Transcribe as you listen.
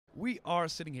We are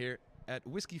sitting here at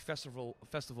Whisky Festival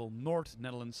North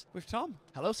Netherlands with Tom.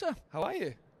 Hello, sir. How are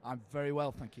you? I'm very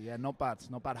well, thank you. Yeah, not bad,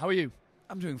 not bad. How are you?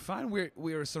 I'm doing fine.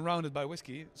 We are surrounded by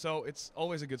whiskey, so it's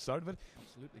always a good start. But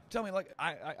Absolutely. tell me, like,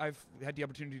 I've had the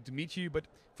opportunity to meet you, but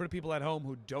for the people at home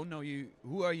who don't know you,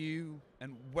 who are you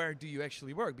and where do you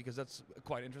actually work? Because that's a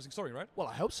quite interesting story, right? Well,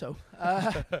 I hope so.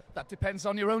 That depends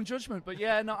on your own judgment. But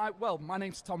yeah, no. My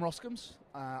name's Tom Roskams.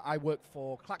 I work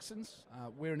for Claxton's.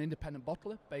 We're an independent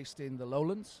bottler based in the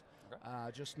Lowlands.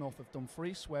 Okay. Just north of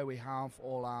Dumfries, where we have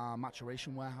all our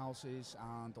maturation warehouses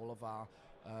and all of our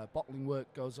bottling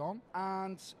work goes on.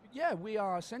 And yeah, we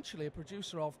are essentially a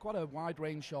producer of quite a wide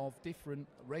range of different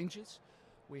ranges.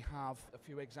 We have a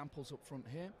few examples up front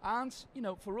here. And, you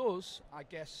know, for us, I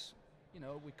guess, you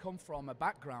know, we come from a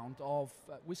background of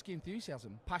whiskey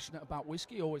enthusiasm, passionate about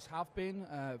whiskey, always have been.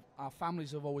 Our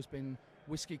families have always been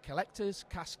whiskey collectors,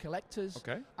 cask collectors.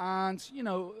 Okay. And, you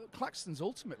know, Claxton's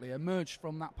ultimately emerged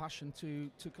from that passion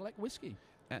to collect whiskey.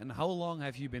 And how long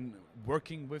have you been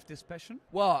working with this passion?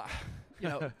 Well, you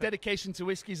know, dedication to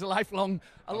whiskey is a lifelong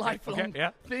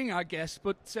thing, I guess.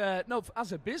 But no,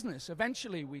 as a business,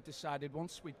 eventually we decided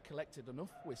once we'd collected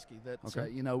enough whiskey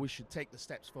that, you know, we should take the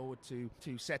steps forward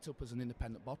to set up as an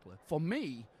independent bottler. For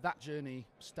me, that journey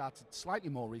started slightly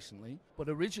more recently, but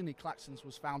originally Claxton's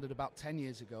was founded about 10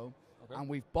 years ago. Okay. And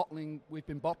we've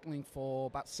been bottling for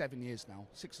about 7 years now,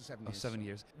 6 or 7 years. 7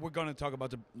 years. We're going to talk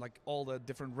about all the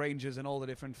different ranges and all the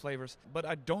different flavors, but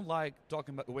I don't like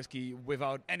talking about the whiskey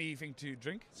without anything to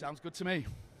drink. Sounds good to me.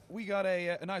 We got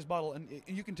a nice bottle, and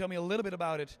you can tell me a little bit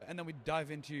about it, and then we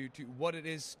dive into what it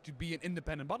is to be an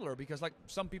independent bottler, because like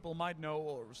some people might know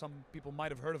or some people might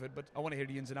have heard of it, but I want to hear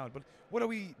the ins and outs. But what are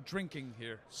we drinking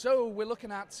here? So we're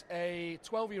looking at a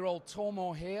 12-year-old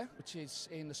Tormore here, which is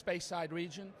in the Speyside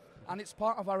region. And it's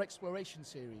part of our exploration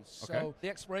series. Okay. So the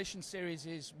exploration series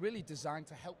is really designed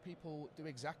to help people do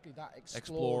exactly that,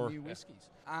 explore new whiskies.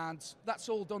 And that's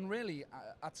all done really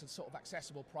at a sort of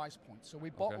accessible price point. So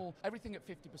we bottle everything at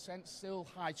 50%, still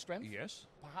high strength. Yes.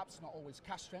 Perhaps not always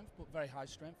cask strength, but very high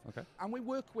strength. Okay. And we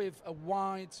work with a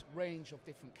wide range of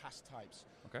different cask types.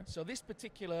 Okay. So this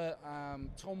particular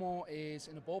Tormore is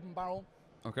in a bourbon barrel.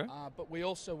 Okay. But we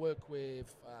also work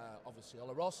with, obviously,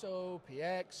 Oloroso,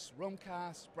 PX, rum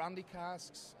casks, brandy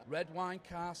casks, red wine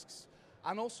casks,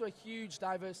 and also a huge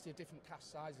diversity of different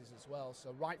cask sizes as well.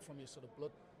 So right from your sort of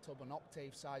blood tub and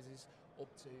octave sizes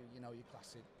up to, you know, your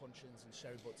classic puncheons and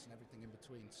sherry butts and everything in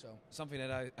between. So something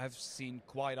that I've seen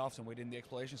quite often within the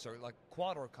exploration story, like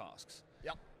quarter casks.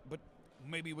 Yeah. But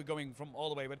maybe we're going from all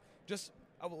the way, but just...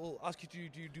 I will ask you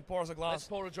to pour us a glass. Let's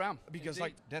pour a dram. Because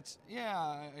indeed. this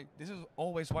is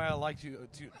always why I like to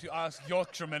ask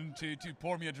Yorkshiremen to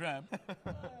pour me a dram.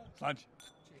 Lunch.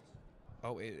 Cheers.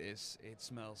 Oh, it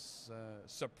smells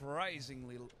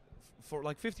surprisingly for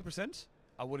like 50%.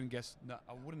 I wouldn't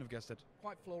have guessed it.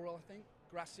 Quite floral, I think.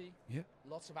 Grassy. Yeah.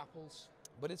 Lots of apples.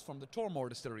 But it's from the Tormore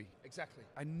distillery. Exactly.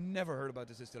 I never heard about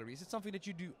this distillery. Is it something that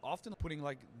you do often, putting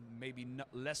like maybe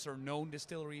lesser known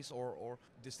distilleries or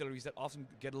distilleries that often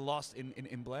get lost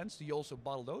in blends? Do you also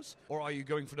bottle those? Or are you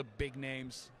going for the big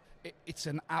names? It's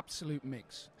an absolute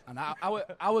mix. And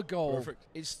our goal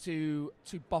is to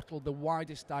bottle the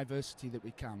widest diversity that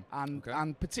we can.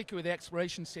 And particularly the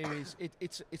exploration series,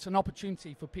 it's an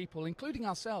opportunity for people, including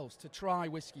ourselves, to try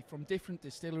whiskey from different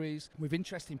distilleries with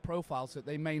interesting profiles that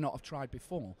they may not have tried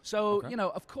before. So, you know,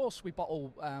 of course we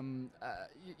bottle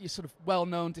your sort of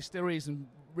well-known distilleries and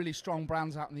really strong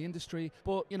brands out in the industry,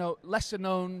 but, you know,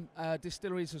 lesser-known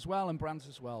distilleries as well and brands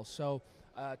as well. So...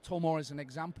 Tormore is an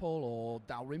example, or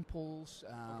Dalrymple's.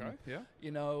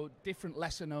 You know, different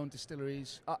lesser-known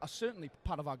distilleries are certainly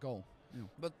part of our goal. Yeah.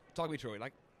 But talk me through it.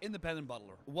 Like, independent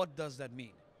bottler, what does that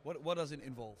mean? What does it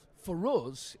involve? For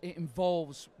us, it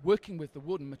involves working with the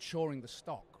wood and maturing the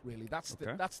stock, really. That's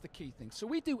the key thing. So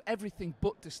we do everything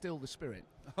but distill the spirit.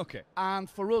 Okay. And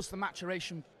for us, the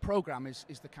maturation program is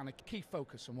the kind of key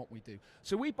focus on what we do.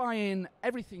 So we buy in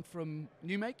everything from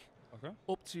new make,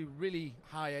 up to really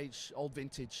high age, old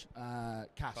vintage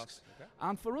casks.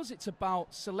 And for us, it's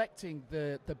about selecting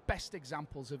the best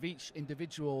examples of each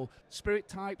individual spirit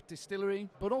type, distillery,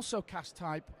 but also cask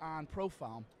type and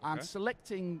profile, and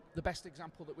selecting the best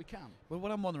example that we can. Well, what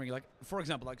I'm wondering, like, for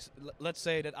example, like, let's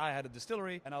say that I had a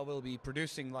distillery and I will be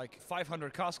producing like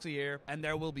 500 casks a year, and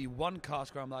there will be one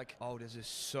cask where I'm like, oh, this is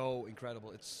so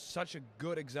incredible. It's such a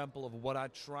good example of what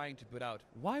I'm trying to put out.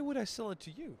 Why would I sell it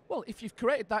to you? Well, if you've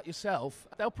created that yourself,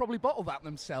 they'll probably bottle that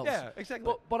themselves. Yeah,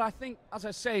 exactly. But I think, as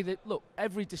I say, that look,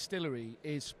 every distillery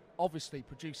is obviously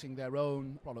producing their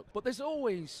own product. But there's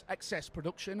always excess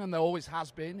production, and there always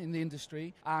has been in the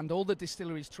industry, and all the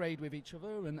distilleries trade with each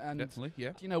other. And Definitely,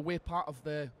 yeah. You know, we're part of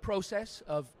the process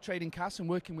of trading casks and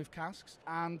working with casks,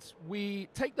 and we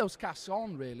take those casks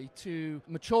on, really, to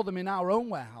mature them in our own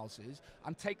warehouses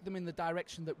and take them in the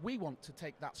direction that we want to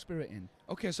take that spirit in.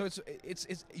 Okay, so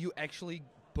it's you actually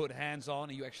put hands on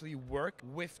and you actually work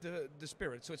with the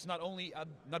spirit. So it's not only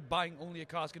not buying only a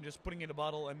cask and just putting it in a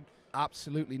bottle and...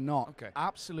 Absolutely not. Okay.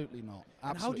 Absolutely not.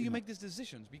 And how do you not. make these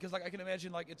decisions? Because like I can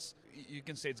imagine like you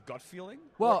can say it's gut feeling.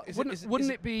 Well, wouldn't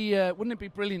it be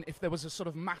brilliant if there was a sort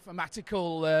of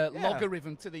mathematical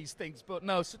logarithm to these things? But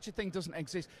no, such a thing doesn't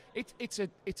exist. It's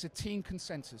a team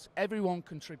consensus. Everyone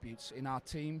contributes in our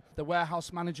team. The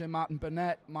warehouse manager Martin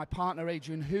Burnett, my partner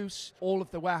Adrian Hoos, all of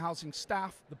the warehousing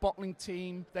staff, the bottling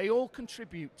team. They all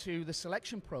contribute to the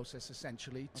selection process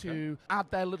essentially to add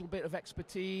their little bit of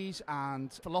expertise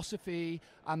and philosophy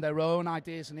and their own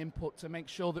ideas and input to make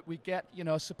sure that we get, you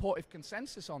know, a supportive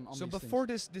consensus on so these before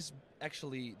things. this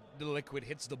actually the liquid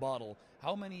hits the bottle,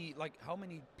 how many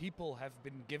people have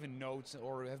been given notes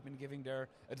or have been giving their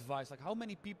advice? Like how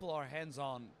many people are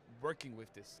hands-on working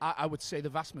with this? I would say the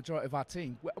vast majority of our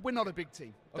team. We're not a big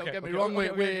team. Don't Okay, get me okay, wrong.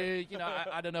 okay, We're you know,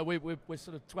 I don't know. We're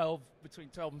sort of between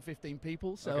 12 and 15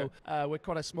 people. So we're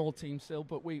quite a small team still,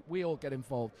 but we all get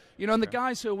involved. You know, and the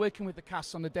guys who are working with the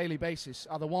casks on a daily basis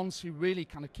are the ones who really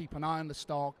kind of keep an eye on the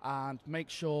stock and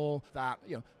make sure that,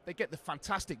 you know, they get the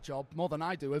fantastic job, more than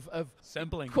I do, of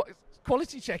Sampling.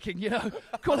 Quality checking, you know,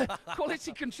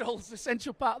 quality control is an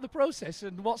essential part of the process,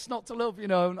 and what's not to love, you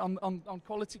know, on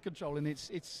quality control, and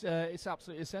it's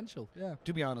absolutely essential. Yeah.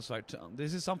 To be honest, right,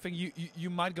 this is something you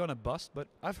might gonna bust, but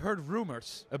I've heard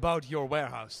rumors about your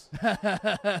warehouse,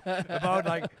 about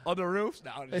like on the roofs.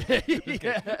 No,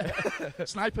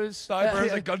 Snipers,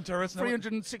 and gun turrets.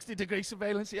 360-degree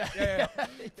surveillance. Yeah.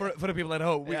 For the people at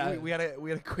home, we had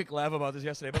a quick laugh about this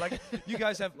yesterday. But like, you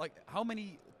guys have like how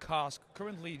many casks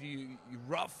currently do you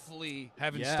roughly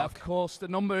have in stock? Of course, the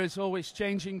number is always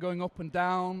changing, going up and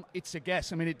down. It's a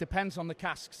guess. I mean, it depends on the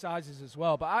cask sizes as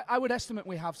well. But I would estimate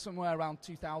we have somewhere around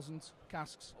 2,000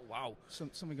 casks. Oh, wow.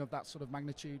 Something of that sort of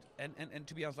magnitude. And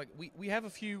to be honest, like we have a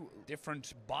few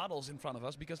different bottles in front of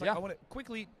us because like I want to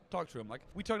quickly talk to them. Like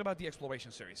we talked about the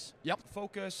exploration series. Yep.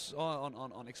 Focus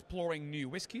on exploring new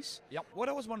whiskies. Yep. What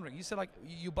I was wondering, you said like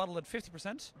you bottle at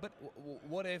 50%, but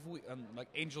what if we like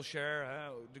Angel Share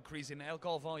decrease in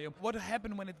alcohol volume? What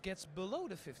happened when it gets below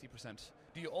the 50%?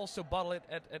 Do you also bottle it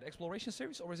at exploration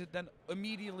series, or is it then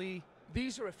immediately?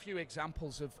 These are a few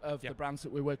examples of the brands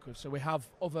that we work with. So we have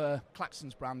other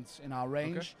Claxton's brands in our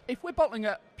range. Okay. If we're bottling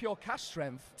at pure cask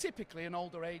strength, typically an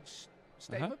older age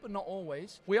statement, but not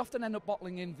always, we often end up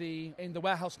bottling in the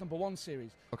Warehouse Number 1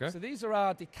 series. Okay. So these are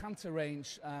our decanter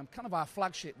range, kind of our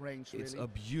flagship range, really. It's a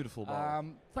beautiful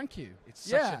bottle. Thank you.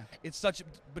 It's such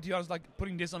but you know, like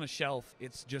putting this on a shelf,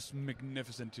 it's just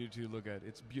magnificent to look at.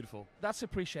 It's beautiful. That's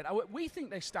appreciated. We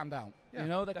think they stand out. Yeah, you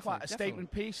know, they're quite a definitely.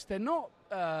 statement piece. They're not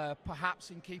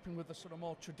perhaps in keeping with the sort of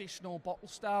more traditional bottle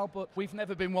style, but we've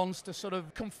never been ones to sort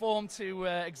of conform to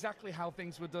exactly how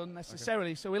things were done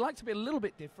necessarily. So we like to be a little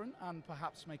bit different and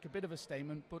perhaps make a bit of a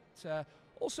statement, but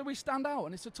also we stand out,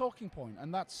 and it's a talking point,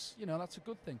 and that's, you know, that's a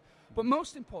good thing. But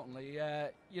most importantly,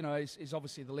 you know, is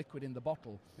obviously the liquid in the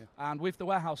bottle. Yeah. And with the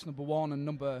Warehouse Number 1 and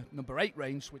number 8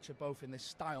 range, which are both in this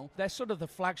style, they're sort of the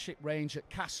flagship range at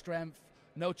cask strength.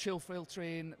 No chill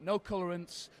filtering, no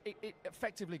colorants. It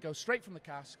effectively goes straight from the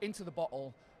cask into the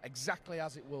bottle, exactly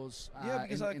as it was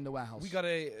in the warehouse. We got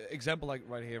a example like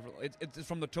right here. It's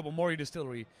from the Tobermory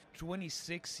distillery,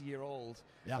 26-year-old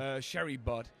sherry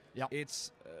butt. Yeah.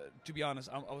 It's to be honest,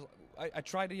 I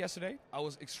tried it yesterday. I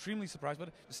was extremely surprised,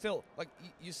 but still, like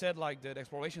you said, like the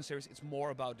exploration series, it's more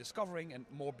about discovering and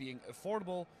more being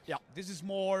affordable. Yeah. This is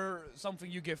more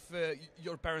something you give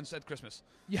your parents at Christmas.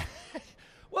 Yeah.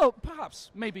 Well,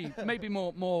 perhaps, maybe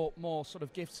more sort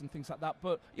of gifts and things like that.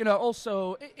 But, you know,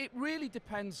 also, it really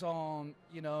depends on,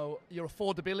 you know, your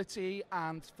affordability.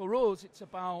 And for us, it's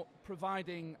about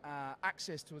providing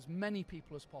access to as many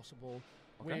people as possible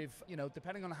with, you know,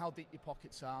 depending on how deep your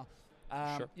pockets are.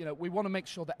 Sure. You know, we want to make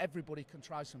sure that everybody can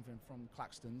try something from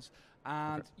Claxton's.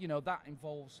 And, you know, that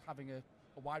involves having a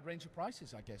wide range of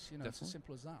prices, I guess. You know, it's as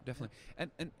simple as that. Definitely. Yeah.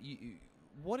 And you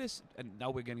what is, and now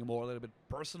we're getting more a little bit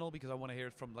personal because I want to hear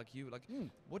it from like you, like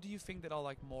what do you think that are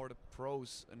like more the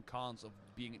pros and cons of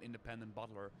being an independent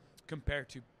bottler compared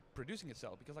to producing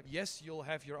itself. Because like, yes, you'll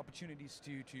have your opportunities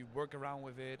to work around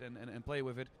with it and play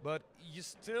with it, but you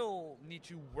still need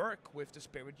to work with the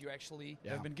spirit you actually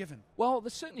have been given. Well,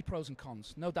 there's certainly pros and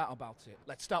cons, no doubt about it.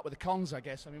 Let's start with the cons, I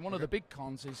guess. I mean, one of the big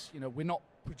cons is, we're not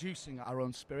producing our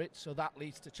own spirit, so that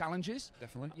leads to challenges.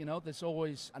 Definitely. There's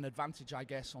always an advantage, I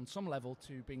guess, on some level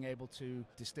to being able to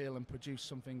distill and produce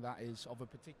something that is of a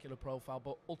particular profile,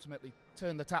 but ultimately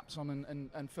turn the taps on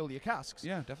and fill your casks.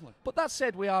 Yeah, definitely. But that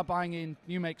said, we are buying in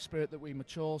new make spirit that we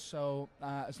mature, so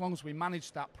as long as we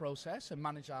manage that process and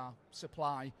manage our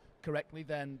supply correctly,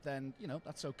 then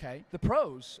that's okay. The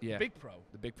pros, the big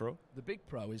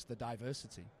pro is the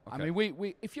diversity. Okay. I mean,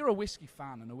 we if you're a whiskey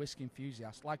fan and a whiskey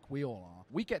enthusiast like we all are,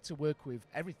 we get to work with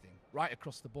everything right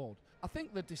across the board. I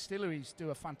think the distilleries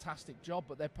do a fantastic job,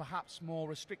 but they're perhaps more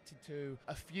restricted to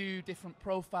a few different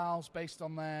profiles based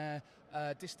on their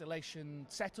distillation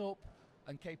setup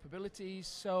and capabilities,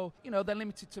 so they're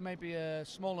limited to maybe a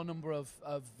smaller number of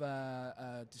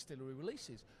distillery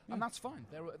releases, and that's fine.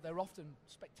 They're often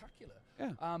spectacular,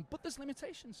 but there's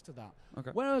limitations to that.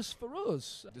 Okay. Whereas for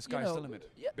us, the sky's the limit.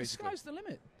 Yeah, basically. the sky's the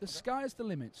limit. The sky's the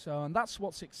limit. So, and that's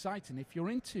what's exciting. If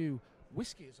you're into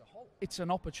whiskey as a whole, it's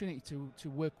an opportunity to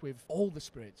work with all the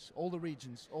spirits, all the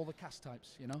regions, all the cask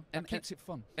types, and keeps it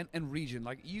fun. And region,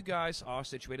 like you guys are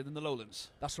situated in the lowlands.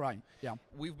 That's right, yeah.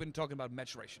 We've been talking about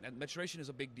maturation, and maturation is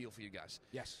a big deal for you guys.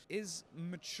 Yes. Is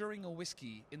maturing a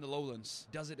whiskey in the lowlands,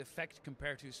 does it affect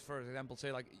compared to, for example,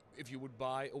 say like if you would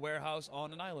buy a warehouse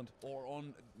on an island or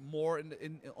on more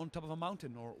on top of a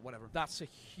mountain or whatever? That's a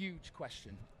huge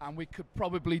question, and we could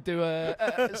probably do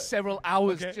several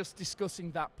hours just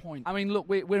discussing that point. I mean, look,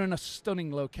 we're in a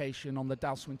stunning location on the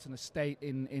Dalswinton estate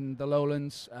in the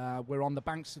lowlands. We're on the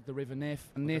banks of the River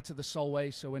Nith, near to the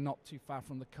Solway, so we're not too far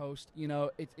from the coast.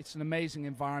 It's an amazing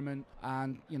environment,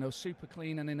 and super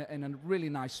clean and in a really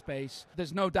nice space.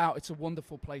 There's no doubt it's a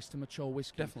wonderful place to mature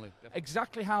whiskey. Definitely.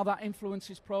 Exactly how that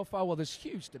influences profile, well, there's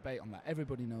huge debate on that.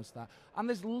 Everybody knows that, and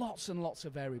there's lots and lots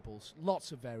of variables.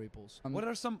 What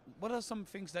are some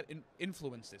things that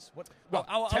influence this? Well,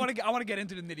 I want to get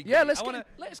into the nitty gritty. Yeah,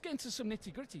 let's get into some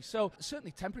nitty gritty. So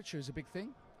certainly temperature is a big thing,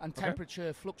 and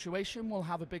temperature fluctuation will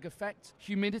have a big effect.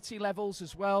 Humidity levels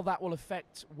as well, that will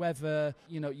affect whether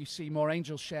you see more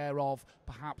angel share of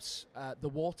perhaps the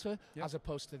water as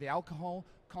opposed to the alcohol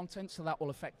content, so that will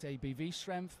affect ABV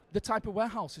strength. The type of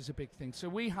warehouse is a big thing. So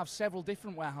we have several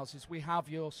different warehouses. We have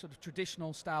your sort of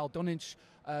traditional style dunnage,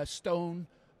 stone,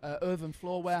 earthen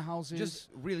floor warehouses. Just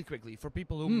really quickly, for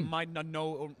people who might not know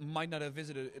or might not have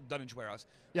visited a dunnage warehouse,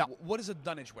 what is a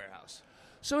dunnage warehouse?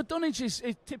 So a dunnage is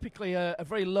typically a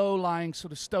very low-lying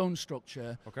sort of stone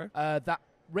structure that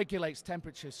regulates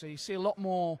temperature. So you see a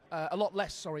lot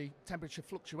less temperature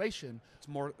fluctuation. It's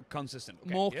more consistent.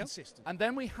 Consistent. And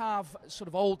then we have sort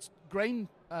of old grain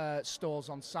stores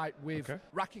on site with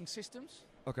racking systems.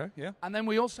 Okay, yeah. And then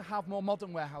we also have more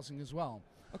modern warehousing as well.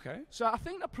 Okay. So I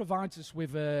think that provides us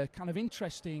with a kind of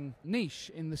interesting niche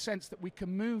in the sense that we can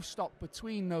move stock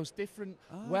between those different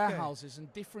warehouses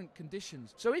and different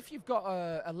conditions. So if you've got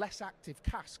a less active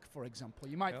cask, for example,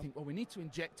 you might think, well, we need to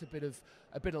inject a bit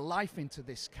of life into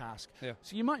this cask. Yeah.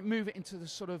 So you might move it into the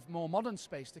sort of more modern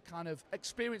space to kind of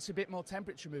experience a bit more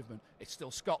temperature movement. It's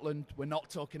still Scotland. We're not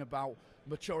talking about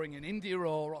maturing in India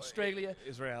or Australia,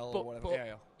 Israel, or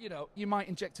whatever. But you might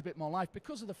inject a bit more life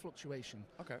because of the fluctuation.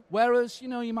 Okay. Whereas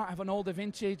you might have an older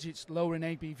vintage, it's lower in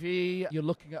ABV. You're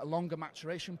looking at a longer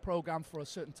maturation program for a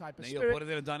certain type of spirit. You'll put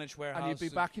it in a dunnage warehouse, and you'll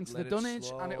be back into the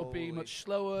dunnage, and it'll be much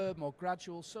slower, more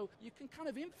gradual. So you can kind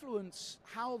of influence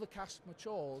how the cask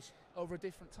matures over a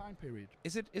different time period.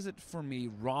 Is it for me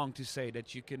wrong to say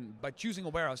that you can, by choosing a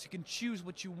warehouse, you can choose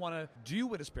what you want to do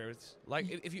with the spirits? Like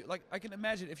if you I can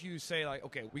imagine if you say like,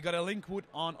 okay, we got a Linkwood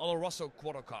on Oloroso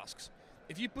quarter casks.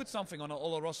 If you put something on an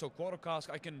Oloroso quarter cask,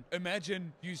 I can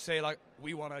imagine you say like,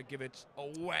 we want to give it a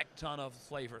whack ton of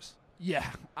flavors. Yeah,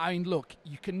 I mean, look,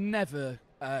 you can never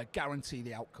guarantee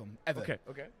the outcome, ever.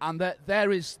 Okay. And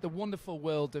there is the wonderful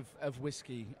world of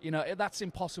whiskey. That's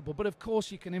impossible, but of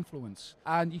course you can influence,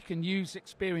 and you can use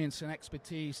experience and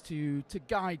expertise to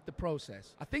guide the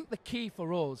process. I think the key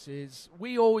for us is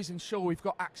we always ensure we've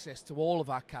got access to all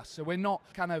of our casks, so we're not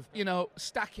kind of,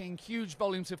 stacking huge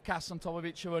volumes of casks on top of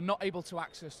each other, not able to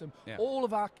access them. Yeah. All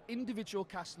of our individual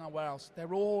casks in our warehouse,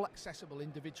 they're all accessible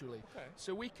individually. Okay.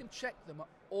 So we can check them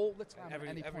all the time at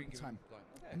any point in time.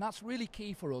 Okay. And that's really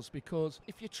key for us, because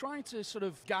if you're trying to sort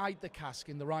of guide the cask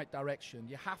in the right direction,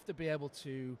 you have to be able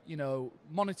to,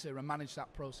 monitor and manage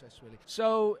that process, really.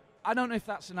 So I don't know if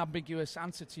that's an ambiguous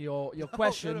answer to your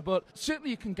question, but certainly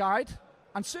you can guide.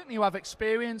 And certainly you have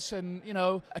experience and,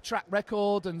 a track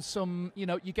record and some,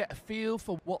 you get a feel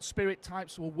for what spirit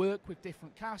types will work with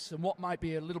different casks and what might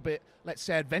be a little bit, let's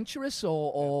say, adventurous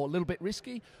or a little bit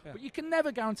risky. Yeah. But you can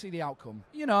never guarantee the outcome,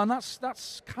 and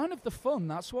that's kind of the fun.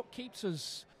 That's what keeps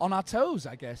us on our toes,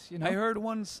 I guess. I heard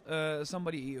once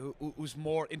somebody who's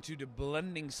more into the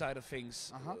blending side of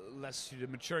things, less to the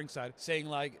maturing side, saying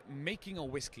like making a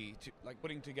whiskey, like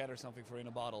putting together something for in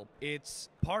a bottle, it's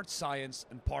part science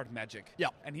and part magic. Yeah.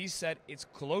 And he said it's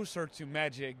closer to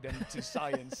magic than to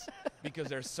science because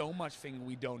there's so much thing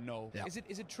we don't know. Yeah.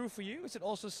 Is it true for you? Is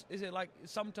it like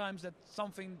sometimes that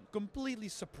something completely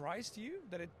surprised you,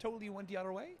 that it totally went the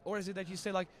other way? Or is it that you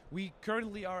say like we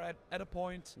currently are at a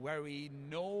point where we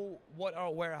know what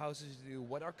our warehouses do,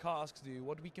 what our casks do,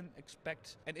 what we can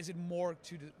expect, and is it more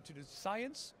to the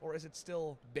science, or is it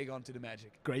still big onto the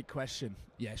magic? Great question.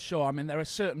 Yeah, sure. I mean, there are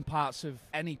certain parts of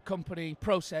any company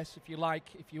process, if you like,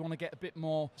 if you want to get a bit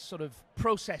more sort of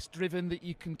process driven, that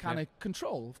you can kind of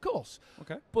control, of course.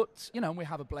 Okay. But, we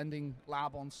have a blending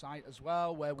lab on site as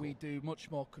well, where we do much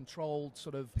more controlled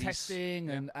sort of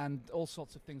testing and all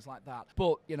sorts of things like that.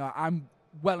 But, I'm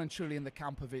well and truly in the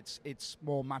camp of it's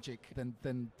more magic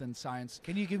than science.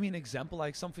 Can you give me an example,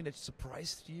 like something that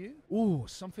surprised you? Ooh,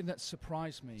 something that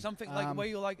surprised me. Something like where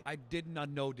you're like, I did not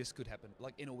know this could happen,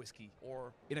 like in a whiskey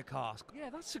or in a cask. Yeah,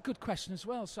 that's a good question as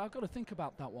well, so I've got to think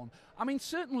about that one. I mean,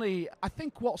 certainly, I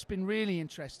think what's been really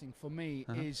interesting for me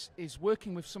is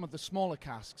working with some of the smaller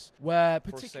casks, where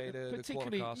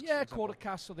particularly quarter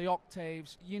casks or the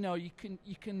octaves, you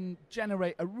can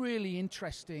generate a really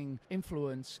interesting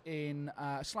influence in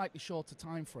a slightly shorter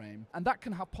time frame, and that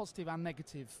can have positive and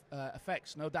negative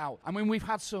effects, no doubt. I mean, we've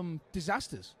had some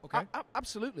disasters. Okay.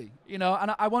 Absolutely. And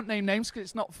I won't name names because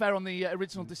it's not fair on the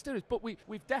original distilleries, but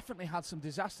we've definitely had some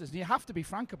disasters, and you have to be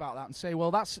frank about that and say,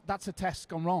 well, that's a test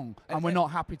gone wrong, and we're not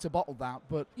happy to bottle that.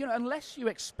 But, unless you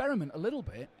experiment a little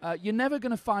bit, you're never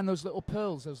going to find those little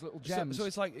pearls, those little gems. So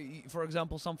it's like, for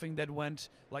example, something that went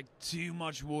like too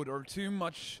much wood or too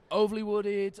much... Overly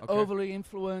wooded, overly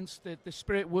influenced, the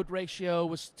spirit-wood ratio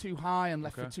was too high and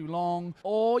left for too long,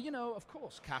 or of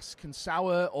course casks can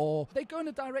sour, or they go in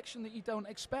a direction that you don't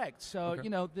expect, so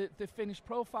the finished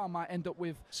profile might end up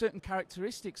with certain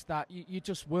characteristics that you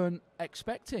just weren't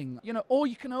expecting, or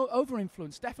you can over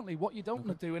influence. Definitely what you don't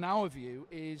want to do, in our view,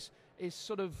 is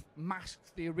sort of mask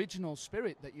the original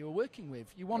spirit that you were working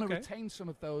with. You want to retain some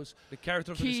of those key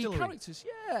characters.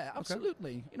 Yeah,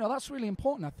 absolutely. That's really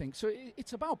important, I think. So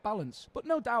it's about balance. But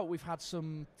no doubt we've had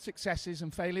some successes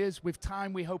and failures. With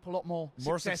time, we hope a lot more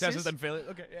successes than failures.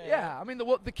 Okay. Yeah. I mean,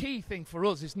 the key thing for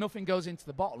us is nothing goes into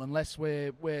the bottle unless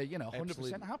we're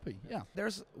 100% happy. Yeah.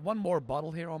 There's one more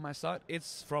bottle here on my side.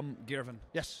 It's from Girvan.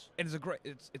 Yes. And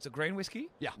it's a grain whiskey.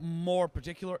 Yeah. More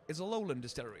particular, it's a lowland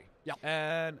distillery. Yeah.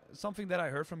 And something that I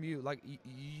heard from you, like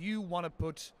you want to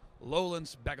put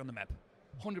lowlands back on the map.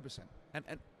 100%. And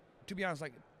to be honest,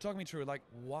 like, talk me through, like,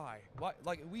 why?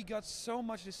 Like, we got so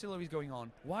much distilleries going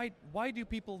on. Why do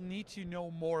people need to know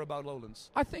more about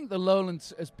lowlands? I think the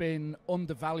lowlands has been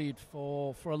undervalued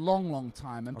for a long, long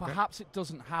time, and perhaps it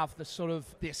doesn't have the sort of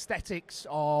the aesthetics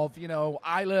of,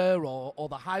 Islay or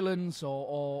the Highlands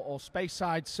or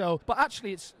Speyside. So, but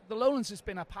actually, the lowlands has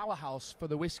been a powerhouse for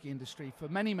the whiskey industry for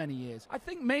many, many years. I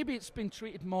think maybe it's been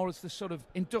treated more as the sort of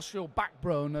industrial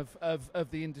backbone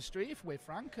of the industry, if we're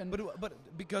frank. And but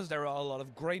because there are a lot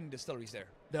of grain distilleries there.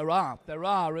 There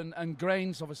are, and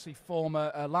grains obviously form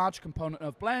a large component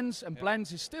of blends, and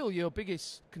blends is still your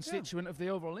biggest constituent of the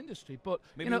overall industry. But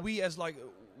maybe we as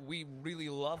we really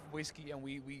love whiskey, and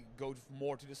we go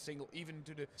more to the single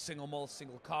malt,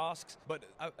 single casks. But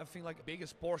I feel like the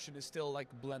biggest portion is still like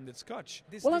blended Scotch.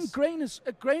 And grain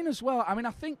as well. I mean,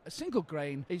 I think a single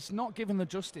grain is not given the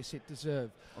justice it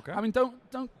deserves. Okay. I mean,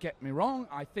 don't get me wrong.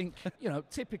 I think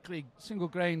typically single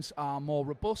grains are more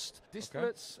robust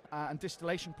distillates and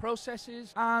distillation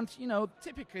processes, and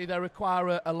typically they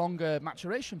require a longer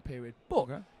maturation period. But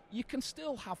you can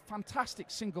still have fantastic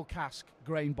single cask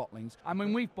grain bottlings. I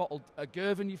mean, we've bottled a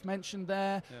Girvan, you've mentioned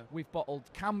there. Yeah. We've bottled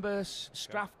Cambus,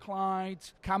 Strathclyde,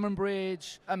 Cameron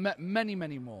Bridge, and many,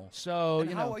 many more. So,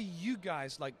 how are you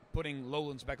guys putting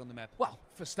lowlands back on the map? Well,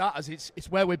 for starters,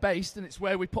 it's where we're based, and it's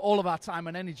where we put all of our time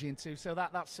and energy into. So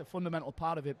that's a fundamental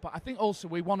part of it. But I think also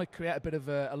we want to create a bit of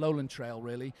a lowland trail,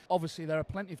 really. Obviously, there are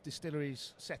plenty of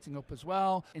distilleries setting up as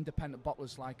well, independent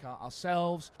bottlers like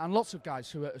ourselves, and lots of guys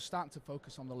who are starting to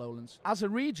focus on the lowlands. As a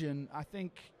region, I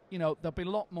think there'll be a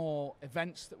lot more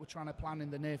events that we're trying to plan in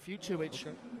the near future, which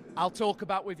I'll talk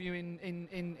about with you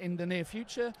in the near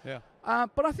future. Yeah.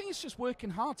 But I think it's just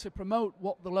working hard to promote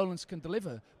what the lowlands can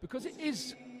deliver, because it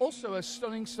is also a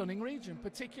stunning region,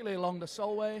 particularly along the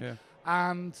Solway. Yeah.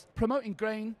 And promoting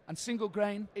grain and single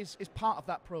grain is part of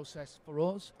that process for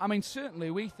us. I mean,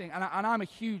 certainly we think, and I'm a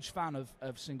huge fan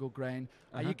of single grain.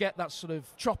 You get that sort of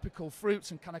tropical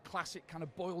fruits and kind of classic kind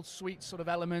of boiled sweet sort of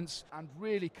elements and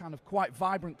really kind of quite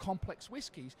vibrant, complex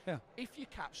whiskies. Yeah. If you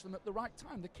catch them at the right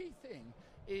time. The key thing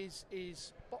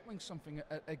is bottling something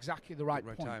at exactly the right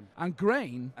point. Time. And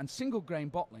grain and single grain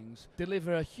bottlings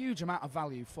deliver a huge amount of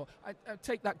value for. I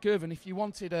take that Girvan. If you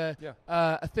wanted a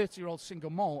 30-year-old single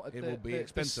malt, it will be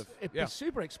expensive. It'd be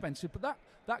super expensive, but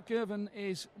that Girvan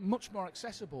is much more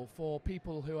accessible for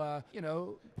people who are,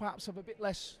 perhaps have a bit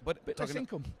less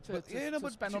income to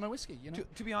spend on a whiskey.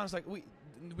 To be honest, like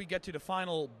we get to the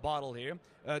final bottle here,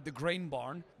 the Grain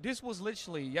Barn. This was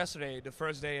literally yesterday, the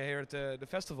first day here at the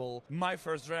festival. My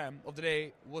first dram of the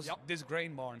day was this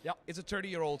Grain Barn. Yep. It's a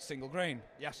 30-year-old single grain.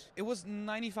 Yes. It was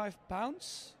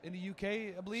 £95 in the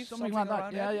UK, I believe. Something like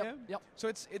that. Yeah. Yep. So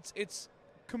it's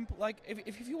like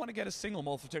if you want to get a single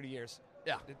malt for 30 years,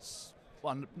 it's.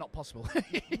 Well, not possible.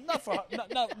 not for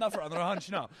under a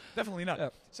hunch, no. Definitely not. Yeah.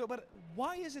 So, but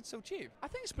why is it so cheap? I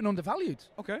think it's been undervalued.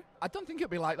 Okay. I don't think it'll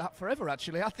be like that forever,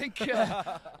 actually. I think,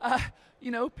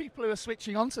 people who are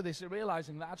switching onto this are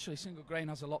realising that actually single grain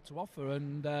has a lot to offer,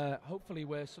 and hopefully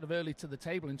we're sort of early to the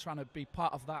table in trying to be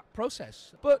part of that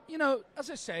process. But, as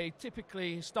I say,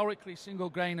 typically, historically, single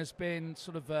grain has been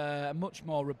sort of a much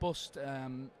more robust,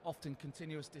 often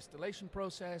continuous distillation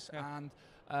process and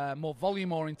more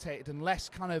volume orientated and less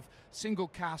kind of single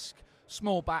cask,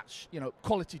 small batch,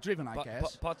 quality driven, I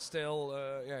guess. But still,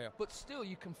 But still,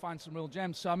 you can find some real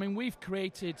gems. So, I mean, we've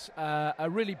created a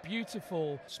really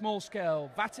beautiful small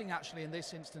scale vatting, actually, in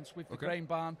this instance with the Grain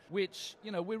Barn, which,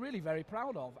 we're really very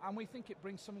proud of. And we think it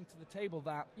brings something to the table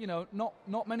that,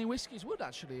 not many whiskies would,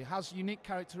 actually. It has unique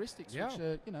characteristics, which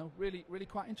are, really, really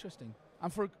quite interesting.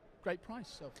 And for a great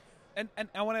price. So. And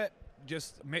I want to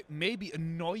just maybe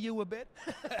annoy you a bit.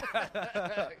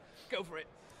 Go for it.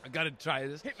 I gotta try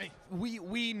this. Hit me.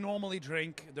 We normally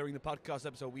drink, during the podcast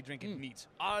episode, we drink it neat.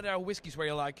 Are there whiskeys where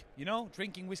you're like,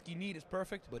 drinking whiskey neat is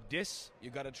perfect, but this, you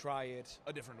gotta try it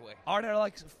a different way? Are there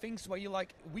like things where you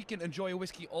like, we can enjoy a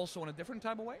whiskey also in a different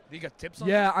type of way? Do you got tips on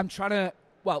that? Yeah, I'm trying to,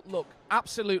 well, look,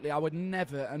 absolutely, I would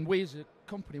never, and we as a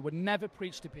company would never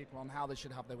preach to people on how they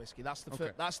should have their whiskey. That's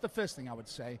the first thing I would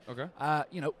say. Okay.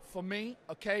 For me,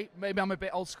 maybe I'm a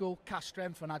bit old school, cask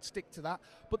strength, and I'd stick to that.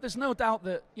 But there's no doubt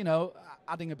that,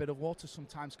 adding a bit of water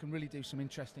sometimes can really do some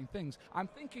interesting things. I'm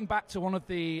thinking back to one of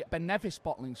the Ben Nevis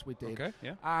bottlings we did. Okay,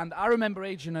 yeah. And I remember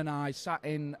Adrian and I sat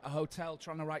in a hotel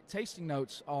trying to write tasting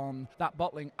notes on that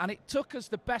bottling, and it took us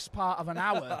the best part of an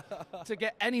hour to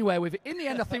get anywhere with it. In the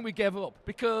end, I think we gave up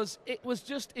because it was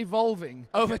just evolving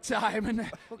over time. And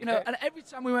and every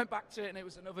time we went back to it, and it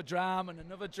was another dram,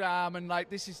 and like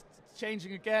this is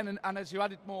changing again. And as you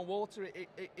added more water,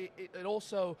 it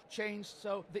also changed.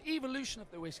 So the evolution of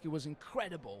the whiskey was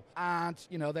incredible. And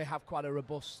they have quite a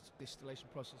robust distillation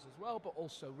process as well, but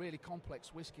also really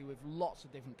complex whiskey with lots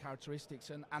of different characteristics.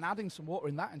 And adding some water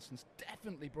in that instance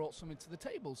definitely brought something to the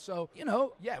table. So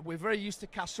we're very used to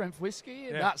cask strength whiskey,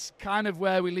 and that's kind of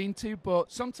where we lean to.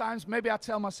 But sometimes maybe I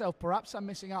tell myself perhaps I'm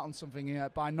missing out on something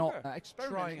by not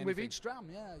experimenting with each dram.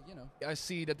 I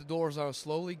see that the doors are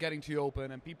slowly getting to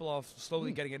open and people are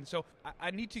slowly getting in. So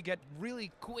I need to get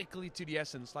really quickly to the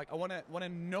essence. Like I want to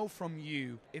know from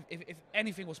you if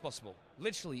anything was possible.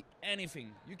 Literally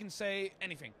anything. You can say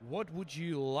anything. What would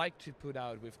you like to put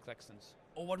out with Claxton's?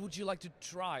 Or what would you like to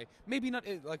try? Maybe not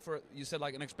like you said,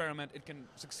 like an experiment, it can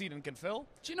succeed and can fail.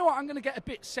 Do you know what? I'm going to get a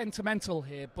bit sentimental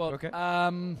here, but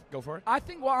go for it. I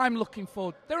think what I'm looking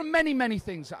for, there are many, many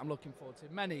things that I'm looking forward to.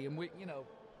 Many, and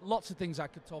lots of things I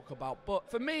could talk about. But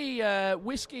for me,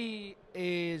 whiskey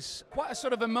is quite a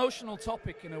sort of emotional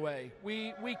topic in a way.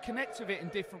 We connect with it in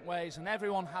different ways, and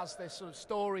everyone has their sort of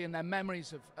story and their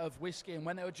memories of whiskey and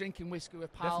when they were drinking whiskey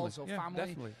with pals or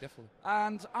family. Definitely.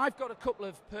 And I've got a couple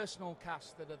of personal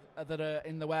casks that are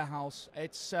in the warehouse.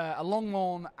 It's a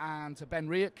Longmorn and a Ben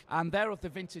Riach, and they're of the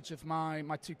vintage of my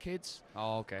two kids.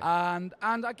 Oh, okay. And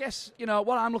I guess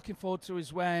what I'm looking forward to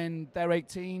is when they're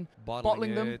 18,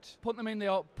 bottling them, putting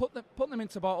them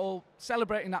into bottle,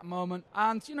 celebrating that moment.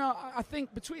 And I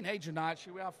think between Adrian and I,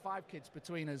 actually, we have 5 kids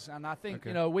between us, and I think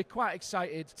we're quite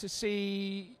excited to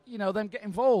see them get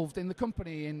involved in the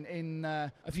company in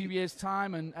a few years'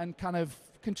 time and kind of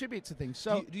contribute to things.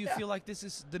 So, do you feel like this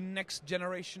is the next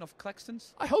generation of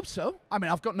Claxtons? I hope so. I mean,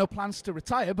 I've got no plans to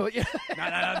retire, but No,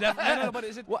 definitely. No, but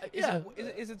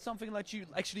is it something that you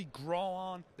actually grow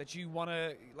on, that you want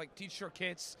to like teach your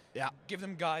kids, give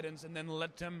them guidance, and then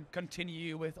let them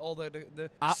continue with all the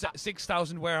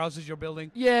 6,000 warehouses you're building?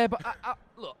 Yeah, but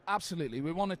look, absolutely,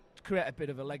 we want to create a bit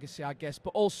of a legacy, I guess.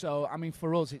 But also, I mean,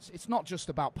 for us, it's not just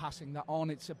about passing that on.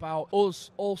 It's about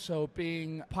us also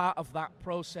being part of that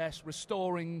process,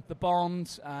 restoring the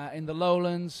bond in the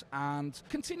lowlands, and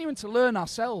continuing to learn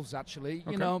ourselves. Actually,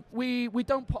 you know, we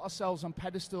don't put ourselves on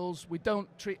pedestals. We don't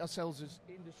treat ourselves as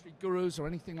industry gurus or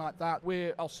anything like that.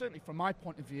 We're, or certainly from my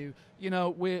point of view, you know,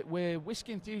 we're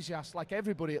whiskey enthusiasts like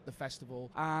everybody at the festival,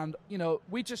 and you know,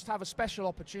 we just have a special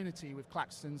opportunity with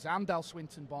Claxton's and Al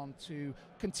Swinton Bond to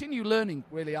continue learning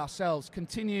really ourselves,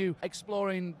 continue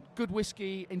exploring good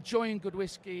whiskey, enjoying good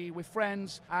whiskey with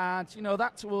friends, and you know,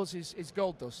 that to us is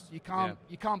gold dust. You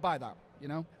can't buy that, you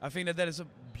know. I think that is a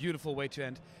beautiful way to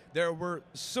end. There were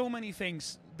so many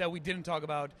things that we didn't talk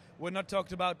about. We're not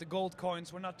talked about the gold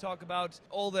coins. We're not talked about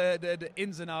all the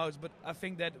ins and outs. But I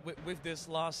think that with this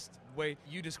last way,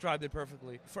 you described it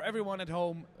perfectly. For everyone at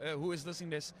home who is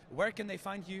listening to this, where can they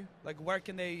find you? Like, where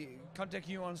can they contact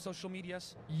you on social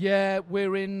medias? Yeah,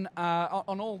 we're in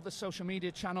on all the social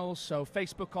media channels. So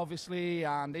Facebook, obviously,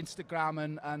 and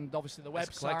Instagram, and obviously the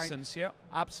website. Claxton's, yeah.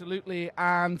 Absolutely.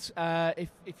 And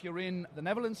if you're in the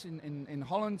Netherlands, in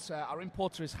Holland, our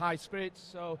importer is High Spirits.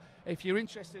 So if you're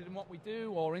interested in what we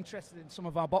do or interested in some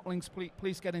of our bottlings,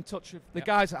 please get in touch with the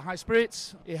guys at High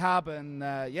Spirits, Ihab and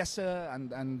Jesse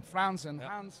and Frans and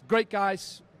Hans. Great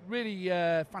guys. Really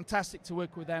fantastic to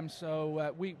work with them,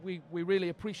 so we really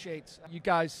appreciate you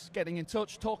guys getting in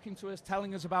touch, talking to us,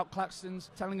 telling us about Claxton's,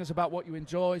 telling us about what you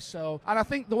enjoy. So, and I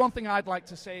think the one thing I'd like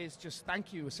to say is just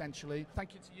thank you, essentially.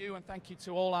 Thank you to you, and thank you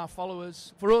to all our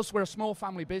followers. For us, we're a small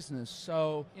family business,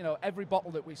 so you know, every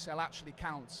bottle that we sell actually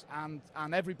counts, and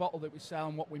every bottle that we sell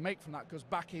and what we make from that goes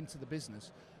back into the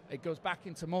business. It goes back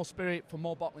into more spirit for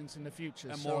more bottlings in the future.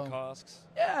 And more casks.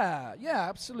 Yeah,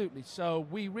 absolutely. So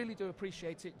we really do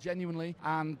appreciate it, genuinely.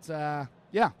 And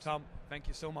yeah. Tom, thank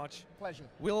you so much. Pleasure.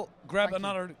 We'll grab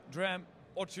another dram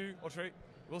or two or three.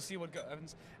 We'll see what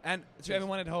happens. And to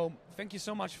everyone at home, thank you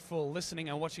so much for listening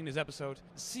and watching this episode.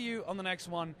 See you on the next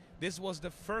one. This was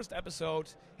the first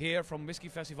episode here from Whisky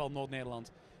Festival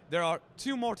Noord-Nederland. There are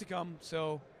 2 more to come,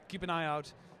 so keep an eye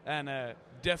out. And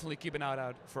definitely keep an eye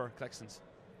out for Claxton's.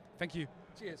 Thank you.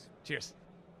 Cheers. Cheers.